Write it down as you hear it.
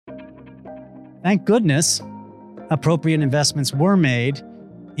thank goodness, appropriate investments were made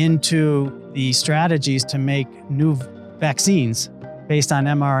into the strategies to make new vaccines based on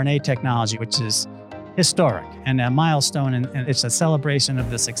mRNA technology, which is historic and a milestone, and it's a celebration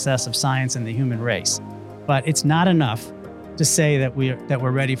of the success of science and the human race. But it's not enough to say that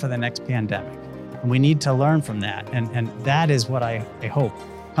we're ready for the next pandemic. And we need to learn from that. And that is what I hope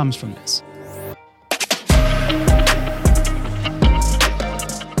comes from this.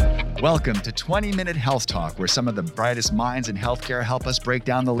 Welcome to 20-Minute Health Talk, where some of the brightest minds in healthcare help us break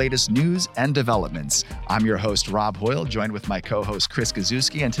down the latest news and developments. I'm your host, Rob Hoyle, joined with my co-host, Chris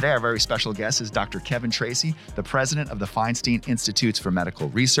Guzewski. And today our very special guest is Dr. Kevin Tracey, the president of the Feinstein Institutes for Medical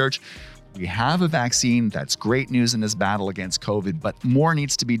Research. We have a vaccine. That's great news in this battle against COVID, but more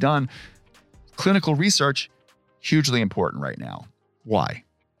needs to be done. Clinical research, hugely important right now. Why?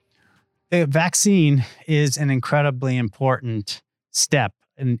 The vaccine is an incredibly important step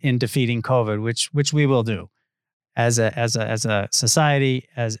in defeating COVID, which we will do as a society,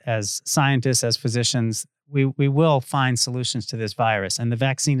 as scientists, as physicians. We will find solutions to this virus, and the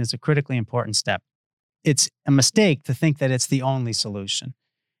vaccine is a critically important step. It's a mistake to think that it's the only solution.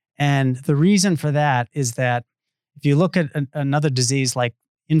 And the reason for that is that if you look at another disease like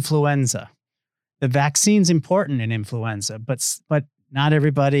influenza, the vaccine's important in influenza, but not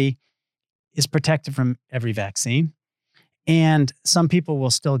everybody is protected from every vaccine. And some people will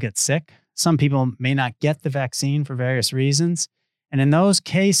still get sick. Some people may not get the vaccine for various reasons. And in those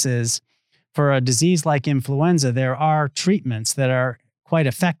cases, for a disease like influenza, there are treatments that are quite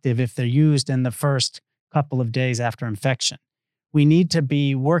effective if they're used in the first couple of days after infection. We need to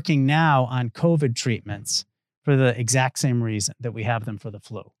be working now on COVID treatments for the exact same reason that we have them for the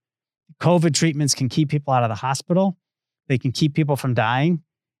flu. COVID treatments can keep people out of the hospital. They can keep people from dying.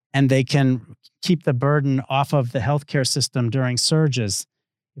 And they can keep the burden off of the healthcare system during surges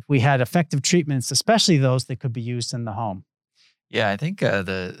if we had effective treatments, especially those that could be used in the home. Yeah, I think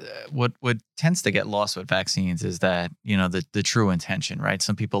what tends to get lost with vaccines is that, the true intention, right?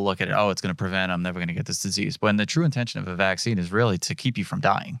 Some people look at it, it's going to prevent, I'm never going to get this disease. When the true intention of a vaccine is really to keep you from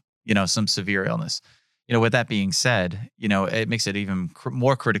dying, some severe illness. With that being said, it makes it even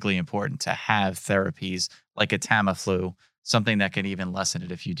more critically important to have therapies like a Tamiflu, something that can even lessen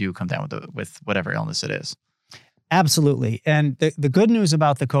it if you do come down with whatever illness it is. Absolutely. And the good news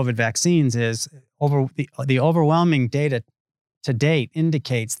about the COVID vaccines is the overwhelming data to date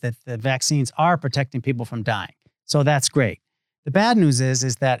indicates that the vaccines are protecting people from dying. So that's great. The bad news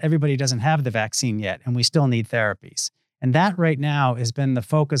is that everybody doesn't have the vaccine yet, and we still need therapies. And that right now has been the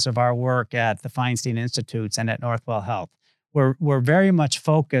focus of our work at the Feinstein Institutes and at Northwell Health. We're very much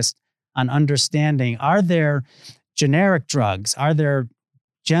focused on understanding, are there generic drugs? Are there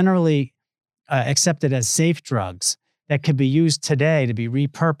generally accepted as safe drugs that could be used today to be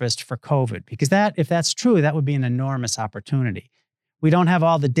repurposed for COVID? Because if that's true, that would be an enormous opportunity. We don't have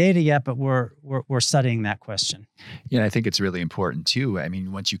all the data yet, but we're studying that question. Yeah, I think it's really important too. I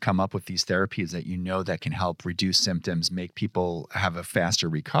mean, once you come up with these therapies that can help reduce symptoms, make people have a faster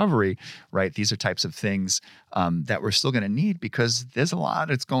recovery, right? These are types of things that we're still going to need because there's a lot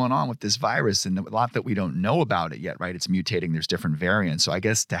that's going on with this virus and a lot that we don't know about it yet, right? It's mutating. There's different variants. So I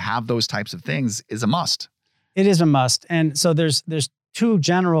guess to have those types of things is a must. It is a must. And so there's two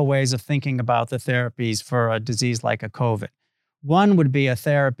general ways of thinking about the therapies for a disease like a COVID. One would be a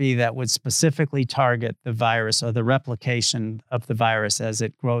therapy that would specifically target the virus or the replication of the virus as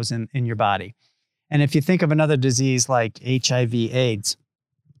it grows in your body. And if you think of another disease like HIV/AIDS,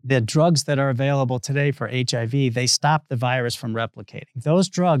 the drugs that are available today for HIV, they stop the virus from replicating. Those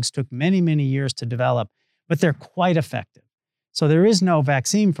drugs took many, many years to develop, but they're quite effective. So there is no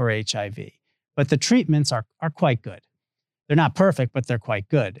vaccine for HIV, but the treatments are quite good. They're not perfect, but they're quite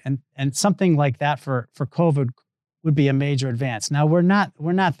good. And something like that for COVID would be a major advance. Now we're not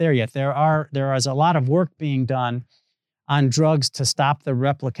there yet. There is a lot of work being done on drugs to stop the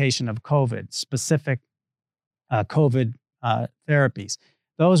replication of COVID, specific COVID therapies.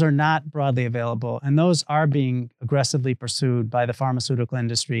 Those are not broadly available, and those are being aggressively pursued by the pharmaceutical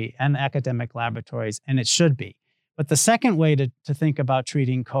industry and academic laboratories, and it should be. But the second way to think about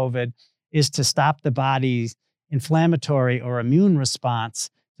treating COVID is to stop the body's inflammatory or immune response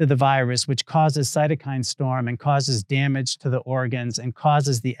to the virus, which causes cytokine storm and causes damage to the organs and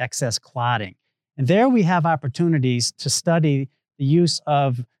causes the excess clotting. And there we have opportunities to study the use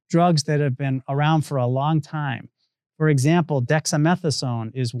of drugs that have been around for a long time. For example,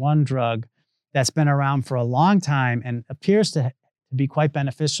 dexamethasone is one drug that's been around for a long time and appears to be quite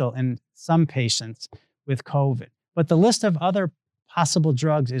beneficial in some patients with COVID. But the list of other possible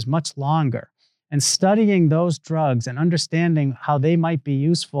drugs is much longer. And studying those drugs and understanding how they might be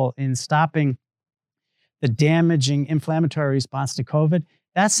useful in stopping the damaging inflammatory response to COVID.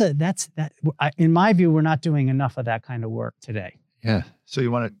 In my view, we're not doing enough of that kind of work today. Yeah. So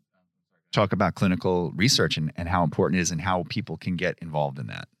you want to talk about clinical research and how important it is and how people can get involved in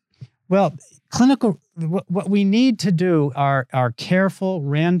that? Well, what we need to do are careful,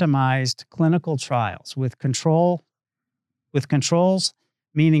 randomized clinical trials with controls,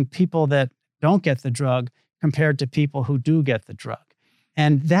 meaning people that don't get the drug compared to people who do get the drug.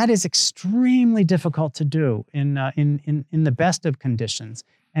 And that is extremely difficult to do in the best of conditions.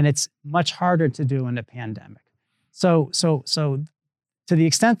 And it's much harder to do in a pandemic. So to the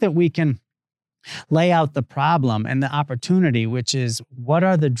extent that we can lay out the problem and the opportunity, which is what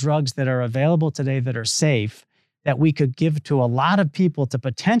are the drugs that are available today that are safe, that we could give to a lot of people to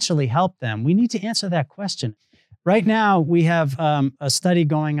potentially help them, we need to answer that question. Right now, we have a study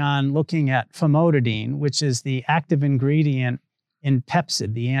going on looking at famotidine, which is the active ingredient in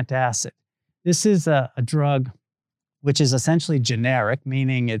Pepcid, the antacid. This is a drug which is essentially generic,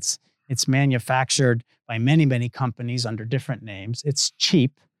 meaning it's manufactured by many, many companies under different names. It's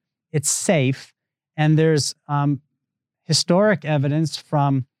cheap, it's safe, and there's historic evidence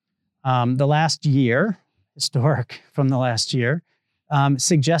from the last year,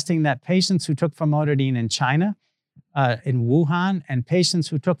 suggesting that patients who took famotidine in China, in Wuhan, and patients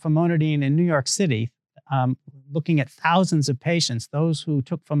who took famotidine in New York City, looking at thousands of patients, those who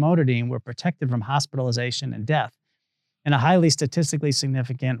took famotidine were protected from hospitalization and death in a highly statistically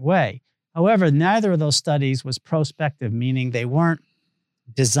significant way. However, neither of those studies was prospective, meaning they weren't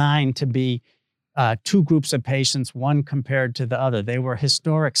designed to be two groups of patients, one compared to the other. They were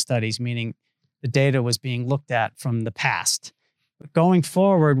historic studies, meaning the data was being looked at from the past. But going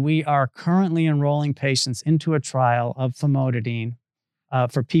forward, we are currently enrolling patients into a trial of famotidine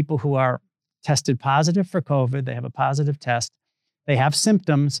for people who are tested positive for COVID. They have a positive test. They have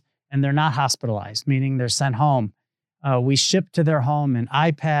symptoms, and they're not hospitalized, meaning they're sent home. We ship to their home an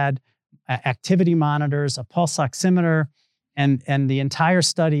iPad, activity monitors, a pulse oximeter, and the entire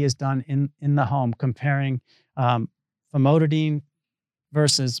study is done in the home, comparing famotidine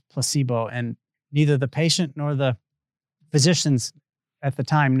versus placebo. And neither the patient nor the physicians at the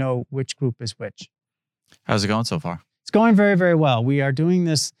time know which group is which. How's it going so far? It's going very, very well. We are doing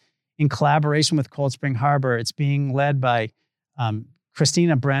this in collaboration with Cold Spring Harbor. It's being led by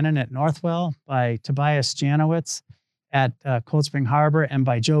Christina Brennan at Northwell, by Tobias Janowitz at Cold Spring Harbor, and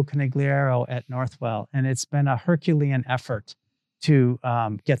by Joe Conigliaro at Northwell. And it's been a Herculean effort to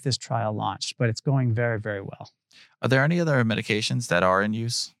get this trial launched, but it's going very, very well. Are there any other medications that are in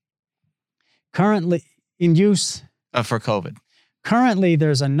use? Currently in use? For COVID. Currently,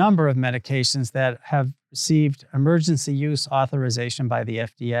 there's a number of medications that have received emergency use authorization by the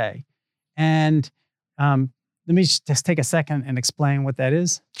FDA. And let me just take a second and explain what that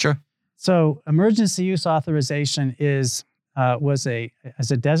is. Sure. So emergency use authorization was a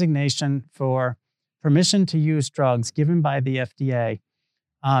designation for permission to use drugs given by the FDA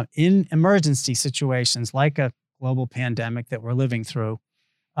in emergency situations like a global pandemic that we're living through.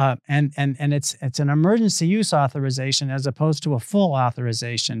 And it's an emergency use authorization as opposed to a full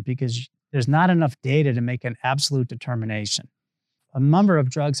authorization because there's not enough data to make an absolute determination. A number of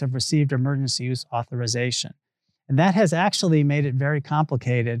drugs have received emergency use authorization. And that has actually made it very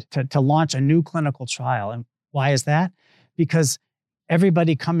complicated to launch a new clinical trial. And why is that? Because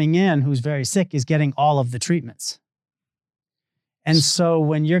everybody coming in who's very sick is getting all of the treatments. And so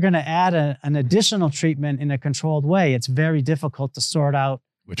when you're going to add an additional treatment in a controlled way, it's very difficult to sort out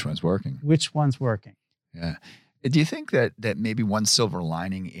which one's working. Yeah. Do you think that maybe one silver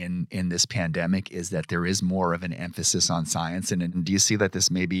lining in this pandemic is that there is more of an emphasis on science? And do you see that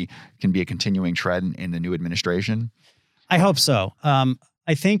this maybe can be a continuing trend in the new administration? I hope so.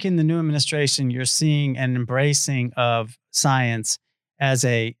 I think in the new administration, you're seeing an embracing of science as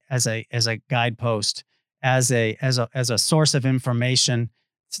a guidepost, as a source of information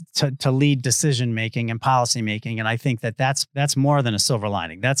to lead decision making and policy making. And I think that's more than a silver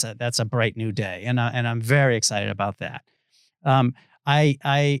lining. That's a bright new day, and I'm very excited about that.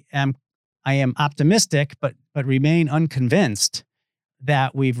 I am optimistic, but remain unconvinced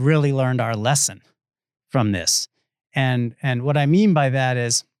that we've really learned our lesson from this. And what I mean by that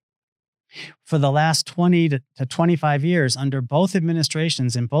is, for the last 20 to 25 years, under both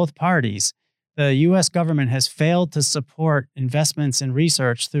administrations in both parties, the U.S. government has failed to support investments in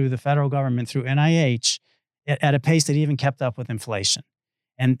research through the federal government, through NIH, at a pace that even kept up with inflation.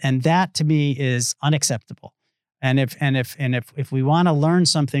 And that to me is unacceptable. And if we want to learn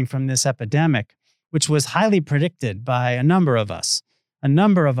something from this epidemic, which was highly predicted by a number of us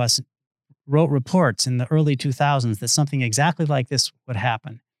wrote reports in the early 2000s that something exactly like this would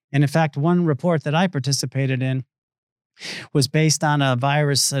happen. And in fact, one report that I participated in was based on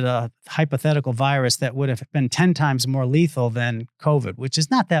a hypothetical virus that would have been 10 times more lethal than COVID, which is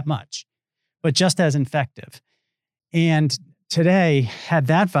not that much, but just as infective. And today, had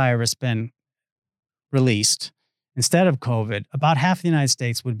that virus been released instead of COVID, about half the United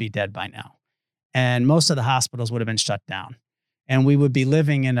States would be dead by now. And most of the hospitals would have been shut down. And we would be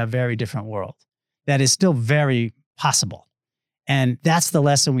living in a very different world that is still very possible. And that's the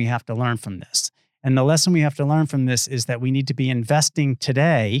lesson we have to learn from this. And the lesson we have to learn from this is that we need to be investing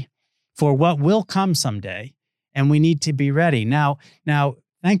today for what will come someday. And we need to be ready. Now,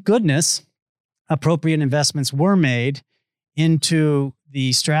 thank goodness, appropriate investments were made into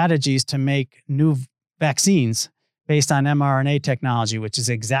the strategies to make new vaccines based on mRNA technology, which is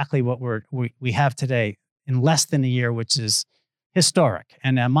exactly what we have today in less than a year, which is historic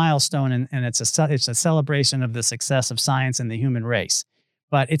and a milestone, and it's a celebration of the success of science and the human race.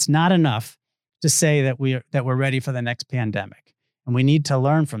 But it's not enough to say that we're ready for the next pandemic, and we need to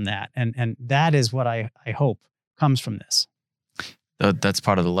learn from that. And that is what I hope comes from this. That's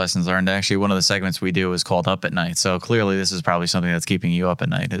part of the lessons learned. Actually, one of the segments we do is called Up at Night. So clearly, this is probably something that's keeping you up at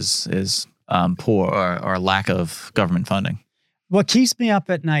night. Is poor or lack of government funding. What keeps me up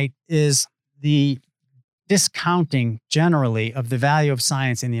at night is the discounting generally of the value of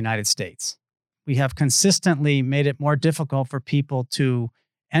science in the United States. We have consistently made it more difficult for people to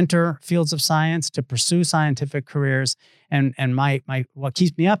enter fields of science, to pursue scientific careers. And what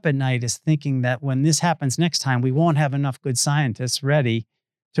keeps me up at night is thinking that when this happens next time, we won't have enough good scientists ready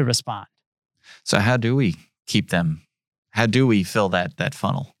to respond. So how do we keep them? How do we fill that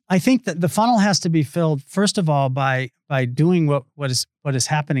funnel? I think that the funnel has to be filled, first of all, by doing what is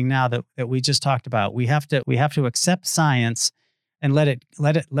happening now that we just talked about. We have to accept science and let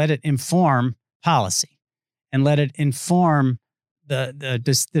it inform policy, and let it inform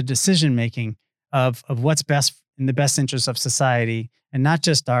the decision making of what's best in the best interest of society, and not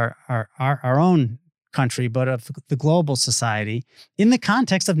just our own country, but of the global society in the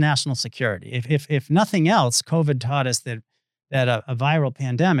context of national security. If nothing else, COVID taught us that a viral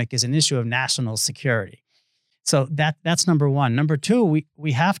pandemic is an issue of national security. So that's number one. Number two,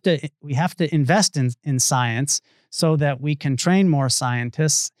 we have to invest in science so that we can train more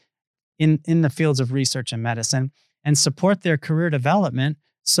scientists in the fields of research and medicine, and support their career development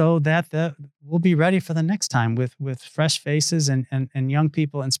so that we'll be ready for the next time with fresh faces and young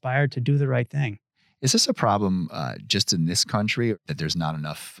people inspired to do the right thing. Is this a problem just in this country, that there's not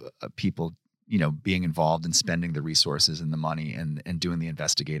enough people, being involved in spending the resources and the money and doing the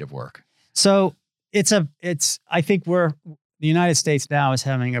investigative work? So I think the United States now is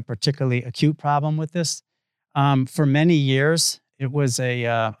having a particularly acute problem with this. For many years, it was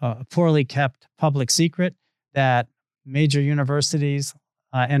a poorly kept public secret that major universities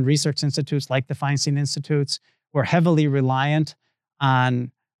and research institutes like the Feinstein Institutes were heavily reliant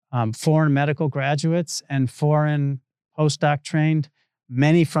on foreign medical graduates and foreign postdoc trained,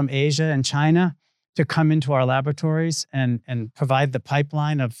 many from Asia and China, to come into our laboratories and provide the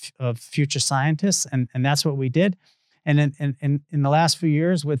pipeline of future scientists. And that's what we did. And in the last few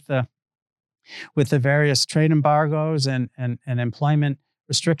years, with the various trade embargoes and employment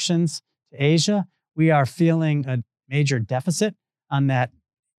restrictions to Asia, we are feeling a major deficit on that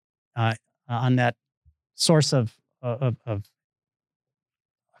source of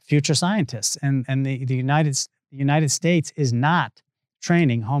future scientists, and the United States is not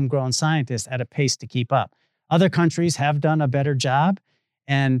training homegrown scientists at a pace to keep up. Other countries have done a better job,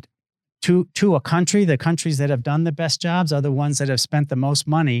 and to a country, the countries that have done the best jobs are the ones that have spent the most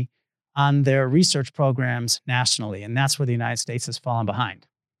money on their research programs nationally, and that's where the United States has fallen behind.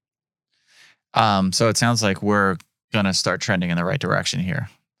 So it sounds like we're going to start trending in the right direction here,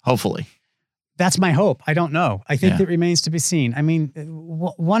 hopefully. That's my hope. I don't know. I think it remains to be seen. I mean,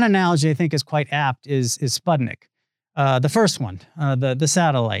 one analogy I think is quite apt is Sputnik, the first one, the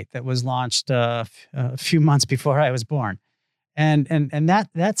satellite that was launched a few months before I was born. And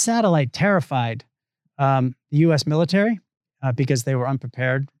that satellite terrified the U.S. military because they were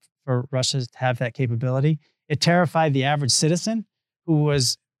unprepared for Russia to have that capability. It terrified the average citizen who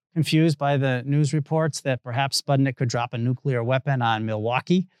was confused by the news reports that perhaps Sputnik could drop a nuclear weapon on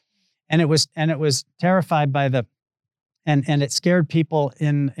Milwaukee. And it was terrified by and it scared people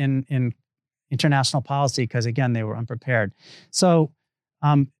in international policy because, again, they were unprepared. So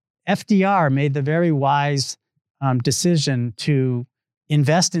FDR made the very wise decision to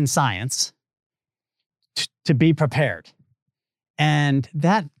invest in science to be prepared. And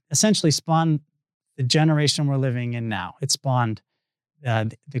that essentially spawned the generation we're living in now. It spawned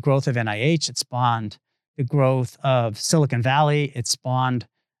the growth of NIH. It spawned the growth of Silicon Valley. It spawned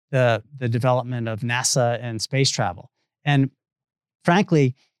the development of NASA and space travel. And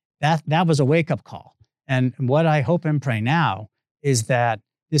frankly, that was a wake-up call. And what I hope and pray now is that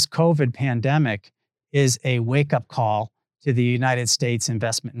this COVID pandemic is a wake-up call to the United States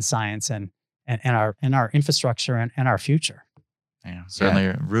investment in science and our infrastructure and our future. Yeah, certainly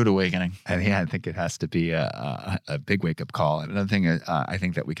a rude awakening. And I think it has to be a big wake-up call. And another thing I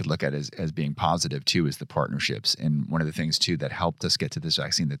think that we could look at as being positive too is the partnerships. And one of the things too that helped us get to this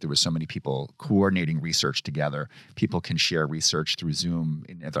vaccine, that there was so many people coordinating research together. People can share research through Zoom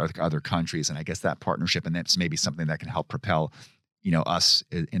in other countries, and I guess that partnership, and that's maybe something that can help propel, us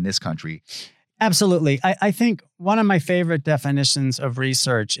in this country. Absolutely. I think one of my favorite definitions of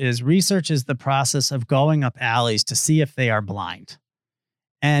research is the process of going up alleys to see if they are blind.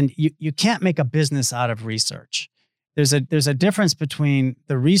 And you can't make a business out of research. There's a difference between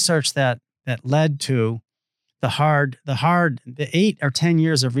the research that led to the 8 or 10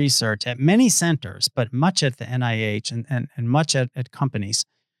 years of research at many centers, but much at the NIH and much at companies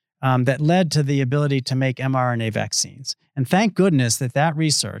that led to the ability to make mRNA vaccines. And thank goodness that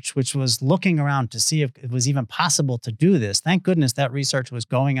research, which was looking around to see if it was even possible to do this, thank goodness that research was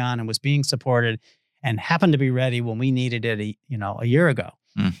going on and was being supported and happened to be ready when we needed it a year ago.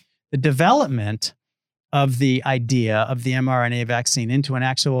 The development of the idea of the mRNA vaccine into an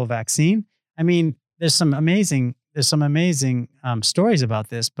actual vaccine, I mean, there's some amazing stories about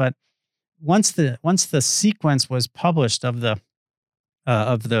this, but once the sequence was published of the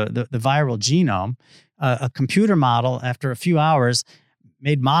viral genome, a computer model after a few hours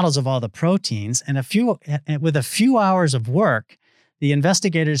made models of all the proteins, and with a few hours of work, the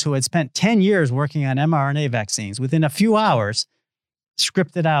investigators who had spent 10 years working on mRNA vaccines, within a few hours,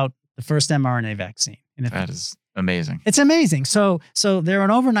 scripted out the first mRNA vaccine. That is amazing. It's amazing. So they're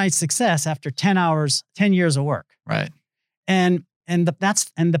an overnight success after 10 years of work. Right. And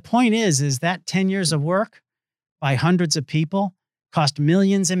the point is that 10 years of work by hundreds of people cost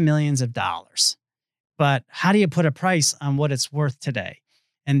millions and millions of dollars. But how do you put a price on what it's worth today?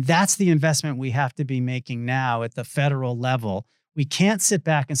 And that's the investment we have to be making now at the federal level. We can't sit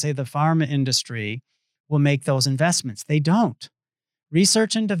back and say the pharma industry will make those investments. They don't.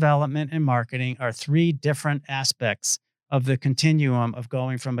 Research and development and marketing are 3 different aspects of the continuum of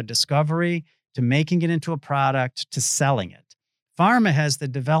going from a discovery to making it into a product to selling it. Pharma has the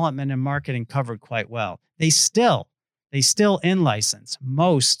development and marketing covered quite well. They still in-license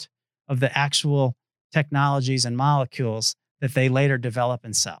most of the actual technologies and molecules that they later develop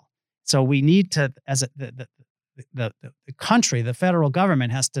and sell. So we need to, as the country, the federal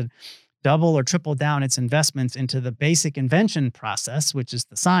government has to double or triple down its investments into the basic invention process, which is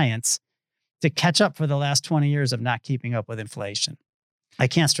the science, to catch up for the last 20 years of not keeping up with inflation. I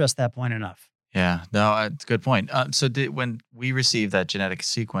can't stress that point enough. Yeah, no, it's a good point. So when we received that genetic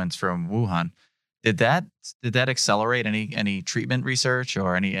sequence from Wuhan, did that accelerate any treatment research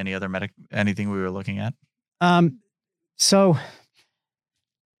or any other anything we were looking at? So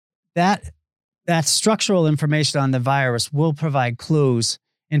that structural information on the virus will provide clues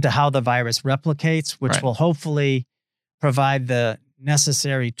into how the virus replicates, which Right. will hopefully provide the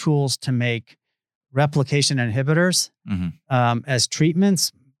necessary tools to make replication inhibitors as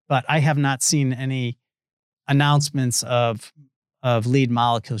treatments. But I have not seen any announcements of lead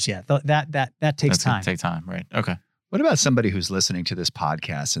molecules yet. That takes time. Take time, right? Okay. What about somebody who's listening to this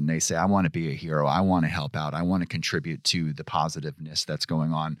podcast and they say, I want to be a hero. I want to help out. I want to contribute to the positiveness that's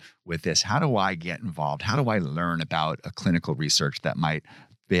going on with this. How do I get involved? How do I learn about a clinical research that might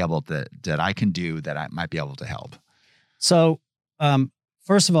be able to, that I can do, that I might be able to help? So,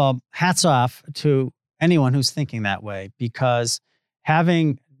 first of all, hats off to anyone who's thinking that way, because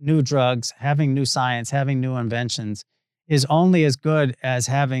having new drugs, having new science, having new inventions is only as good as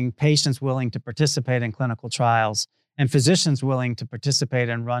having patients willing to participate in clinical trials and physicians willing to participate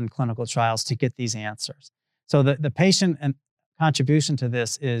and run clinical trials to get these answers. So the patient and contribution to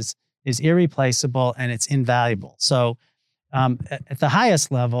this is irreplaceable and it's invaluable. So at the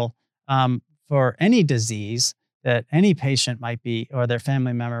highest level, for any disease that any patient might be or their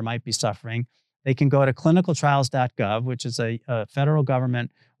family member might be suffering, they can go to clinicaltrials.gov, which is a federal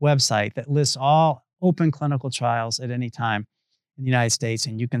government website that lists all open clinical trials at any time in the United States.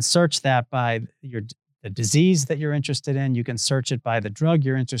 And you can search that by the disease that you're interested in. You can search it by the drug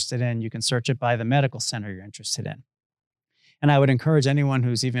you're interested in. You can search it by the medical center you're interested in. And I would encourage anyone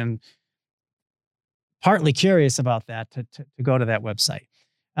who's even partly curious about that to go to that website.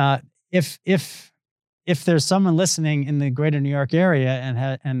 If there's someone listening in the greater New York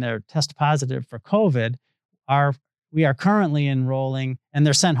area and they're test positive for COVID, we are currently enrolling, and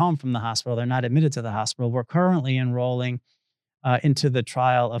they're sent home from the hospital. They're not admitted to the hospital. We're currently enrolling into the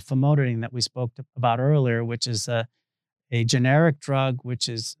trial of famotidine that we spoke about earlier, which is a generic drug which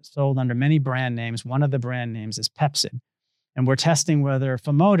is sold under many brand names. One of the brand names is Pepcid. And we're testing whether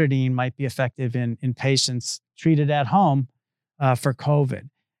famotidine might be effective in patients treated at home for COVID.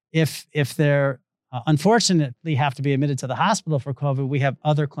 If they're unfortunately have to be admitted to the hospital for COVID, we have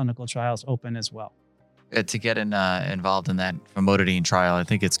other clinical trials open as well. To get involved in that famotidine trial, I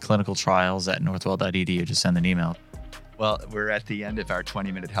think it's clinicaltrials@northwell.edu. Just send an email. Well, we're at the end of our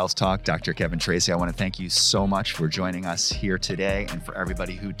 20-minute health talk. Dr. Kevin Tracey, I want to thank you so much for joining us here today. And for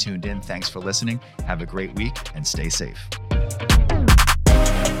everybody who tuned in, thanks for listening. Have a great week and stay safe.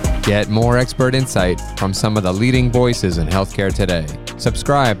 Get more expert insight from some of the leading voices in healthcare today.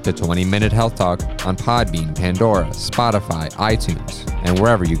 Subscribe to 20-Minute Health Talk on Podbean, Pandora, Spotify, iTunes, and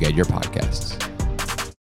wherever you get your podcasts.